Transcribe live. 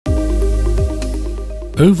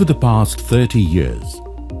Over the past 30 years,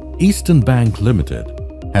 Eastern Bank Limited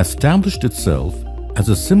has established itself as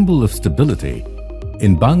a symbol of stability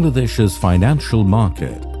in Bangladesh's financial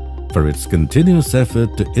market for its continuous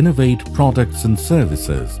effort to innovate products and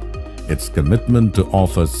services, its commitment to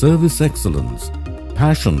offer service excellence,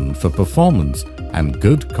 passion for performance, and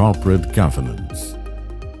good corporate governance.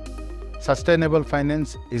 Sustainable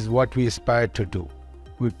finance is what we aspire to do.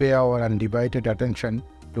 We pay our undivided attention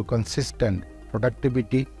to consistent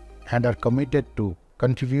productivity and are committed to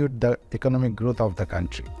contribute the economic growth of the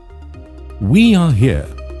country. We are here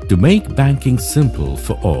to make banking simple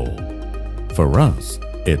for all. For us,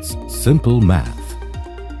 it's simple math.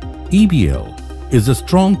 EBL is a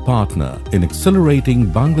strong partner in accelerating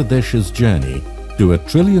Bangladesh's journey to $1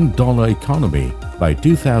 trillion economy by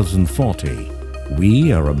 2040.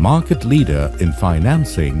 We are a market leader in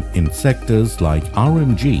financing in sectors like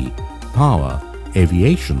RMG, power,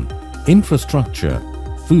 aviation, infrastructure,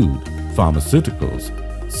 food, pharmaceuticals,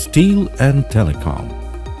 steel and telecom.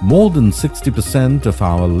 More than 60% of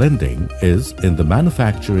our lending is in the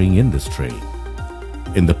manufacturing industry.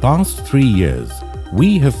 In the past 3 years,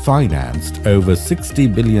 we have financed over 60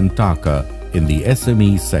 billion taka in the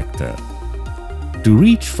SME sector. To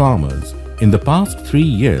reach farmers, in the past 3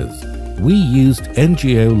 years, we used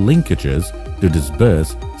NGO linkages to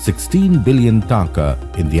disburse 16 billion taka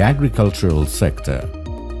in the agricultural sector.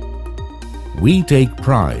 We take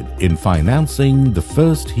pride in financing the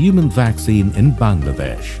first human vaccine in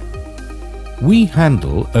Bangladesh. We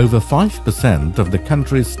handle over 5% of the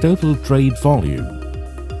country's total trade volume.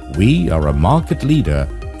 We are a market leader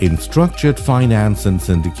in structured finance and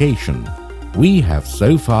syndication. We have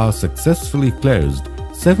so far successfully closed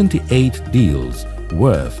 78 deals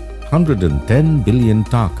worth 110 billion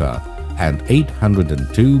taka and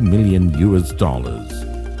 802 million US dollars.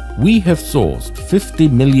 We have sourced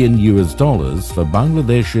 $50 million for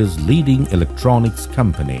Bangladesh's leading electronics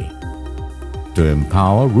company. To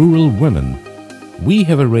empower rural women, we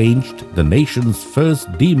have arranged the nation's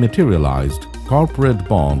first dematerialized corporate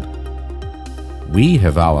bond. We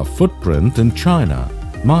have our footprint in China,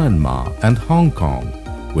 Myanmar and Hong Kong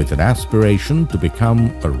with an aspiration to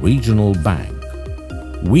become a regional bank.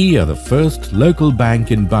 We are the first local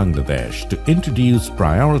bank in Bangladesh to introduce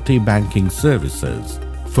priority banking services.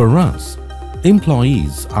 For us,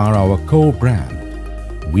 employees are our core brand.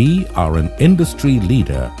 We are an industry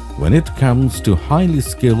leader when it comes to highly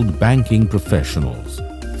skilled banking professionals.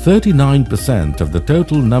 39% of the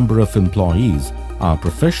total number of employees are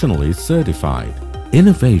professionally certified.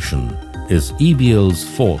 Innovation is EBL's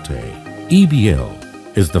forte. EBL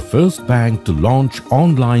is the first bank to launch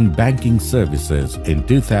online banking services in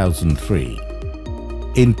 2003.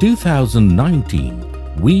 In 2019,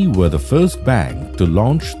 we were the first bank to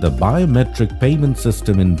launch the biometric payment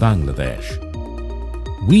system in Bangladesh.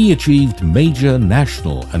 We achieved major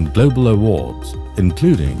national and global awards,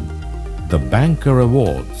 including the Banker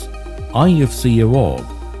Awards, IFC Award,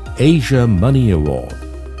 Asia Money Award,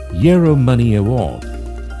 Euro Money Award,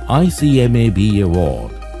 ICMAB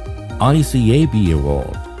Award, ICAB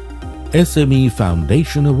Award, SME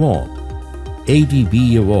Foundation Award,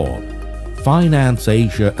 ADB Award, Finance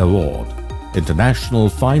Asia Award, International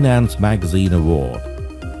Finance Magazine Award,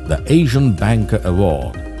 the Asian Banker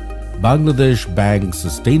Award, Bangladesh Bank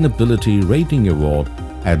Sustainability Rating Award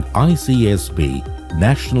and ICSB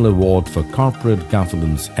National Award for Corporate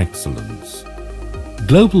Governance Excellence.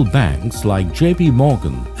 Global banks like JP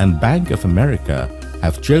Morgan and Bank of America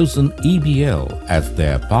have chosen EBL as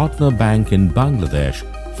their partner bank in Bangladesh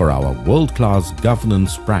for our world-class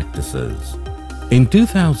governance practices. In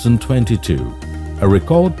 2022, a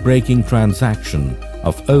record-breaking transaction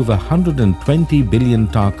of over 120 billion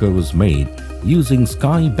taka was made using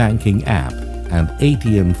Sky Banking app and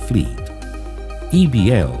ATM fleet.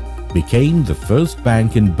 EBL became the first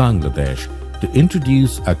bank in Bangladesh to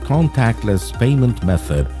introduce a contactless payment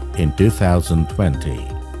method in 2020.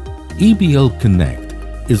 EBL Connect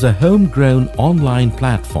is a homegrown online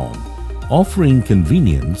platform offering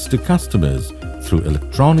convenience to customers through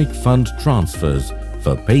electronic fund transfers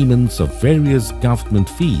for payments of various government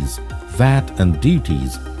fees, VAT and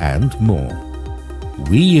duties, and more.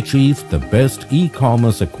 We achieved the best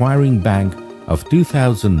e-commerce acquiring bank of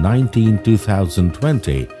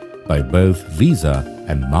 2019-2020 by both Visa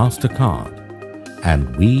and MasterCard,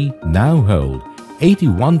 and we now hold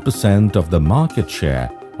 81% of the market share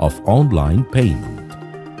of online payment.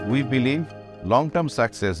 We believe long-term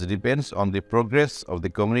success depends on the progress of the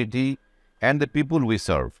community and the people we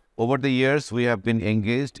serve. Over the years, we have been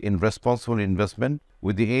engaged in responsible investment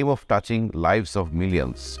with the aim of touching lives of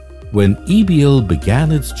millions. When EBL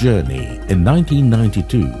began its journey in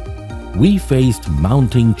 1992, we faced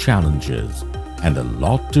mounting challenges and a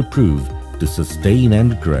lot to prove to sustain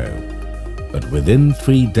and grow. But within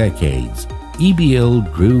 3 decades,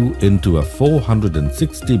 EBL grew into a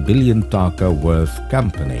 460 billion taka worth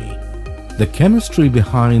company. The chemistry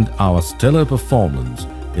behind our stellar performance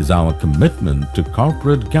is our commitment to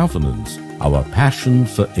corporate governance, our passion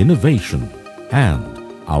for innovation, and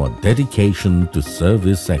our dedication to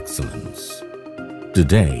service excellence.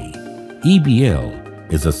 Today,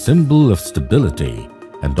 EBL is a symbol of stability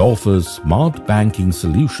and offers smart banking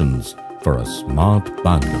solutions for a smart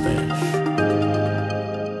Bangladesh.